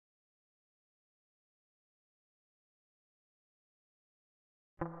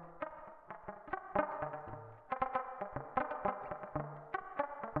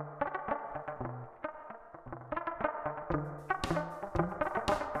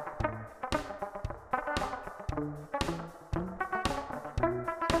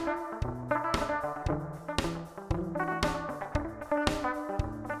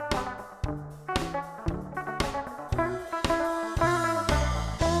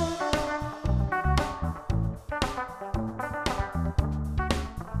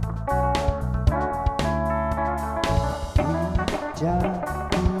Jah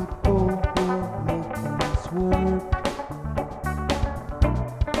people will make things work.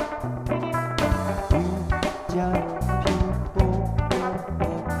 We Jah people will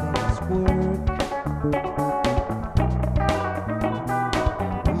make things work. We Jah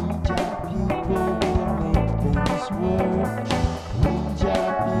people will make things work. We Jah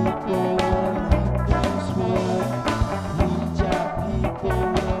people will make things work. We Jah people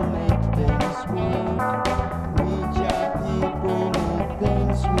will make things work. We Jah people make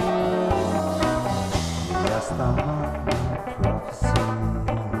things work. That's the heart prophecy.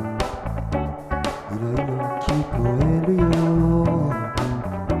 이러이러 기꺼엘리요.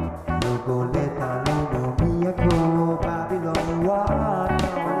 요골레타 레노 미야코 바빌론이 와.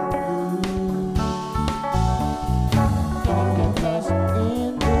 Don't get lost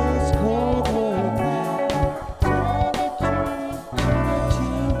in this cold world now. Tell the truth to the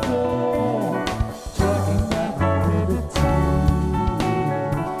children. Talking about liberty.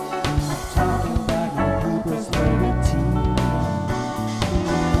 Talking about your people's liberty.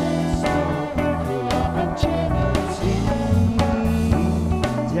 So equal opportunity.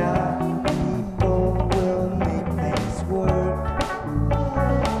 Jah people will make things work.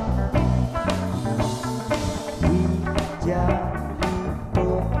 We Jah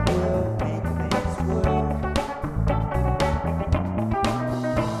people will make things work. We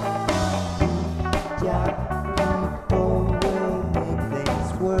Jah people will make things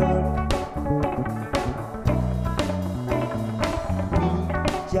work. We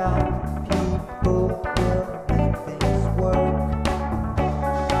Jah people will make things work.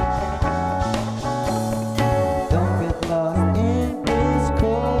 Don't get lost in this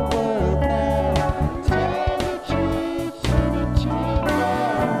cold world now. Tell the truth to the children.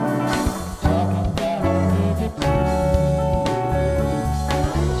 Talking about liberty.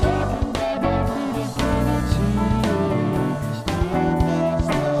 Talking about liberty. Still there's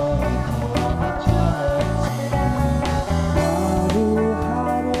no equal opportunity.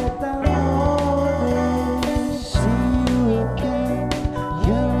 하루하루 따라오는 See you again.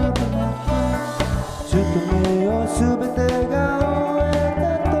 You're my friend. 주토메요 수배대가 오해다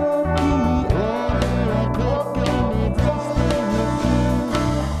토끼 오늘의 꽃감이 Stay with you.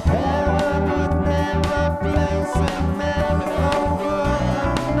 Heaven would never place a man over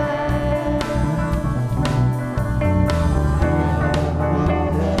a man. Heaven would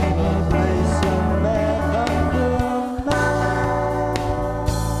never place a man over a man.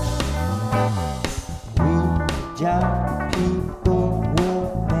 We Jah people will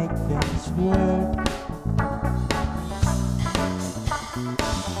make things work.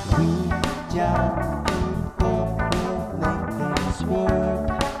 We Jah people will make things work.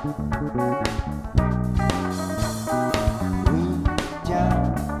 We Jah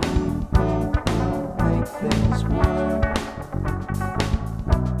people will make things work. We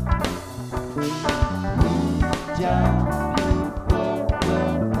Jah people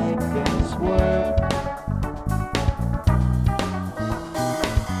will make things work.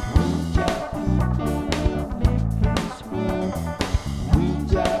 We Jah people will make things work. We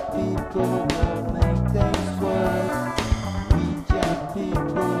Jah people will make things work. We Jah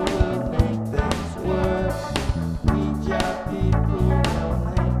people will make things work. We Jah people will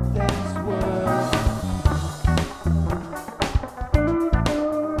make things work.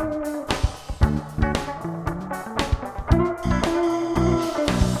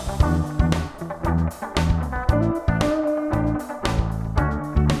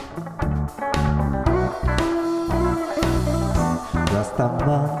 Just a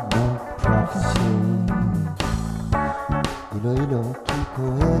man of prophecy. 이러이러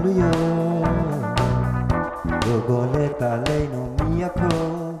기코에루요. 요골레타 레노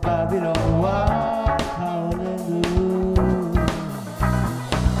미야코 바빌론 와 하올렐루.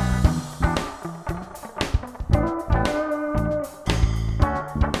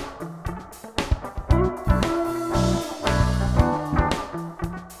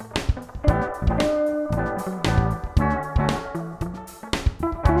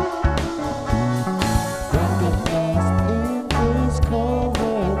 Don't get lost in this cold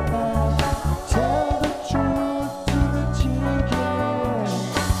world now. Tell the truth to the children.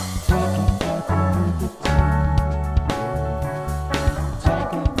 Talking about the liberty.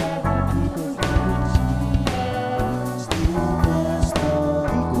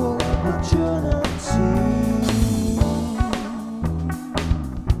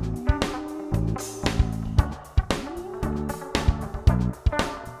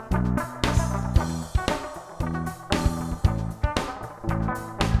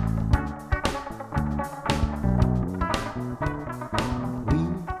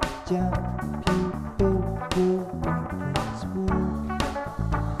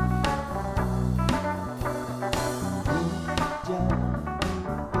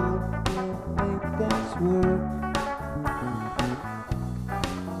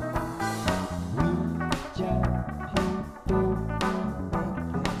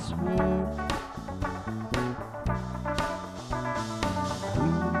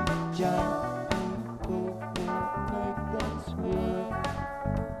 Jah people will make things work.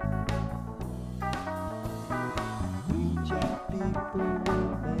 We Jah people will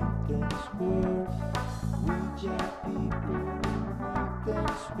make things work. We Jah people will make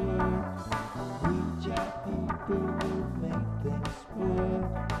things work. We Jah people will make things work.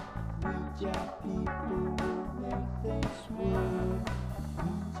 We Jah people will make things work.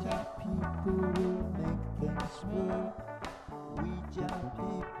 We Jah people will make things work. We Jah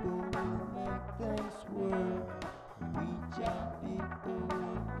people will make things work. We Jah people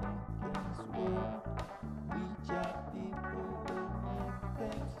will make things work.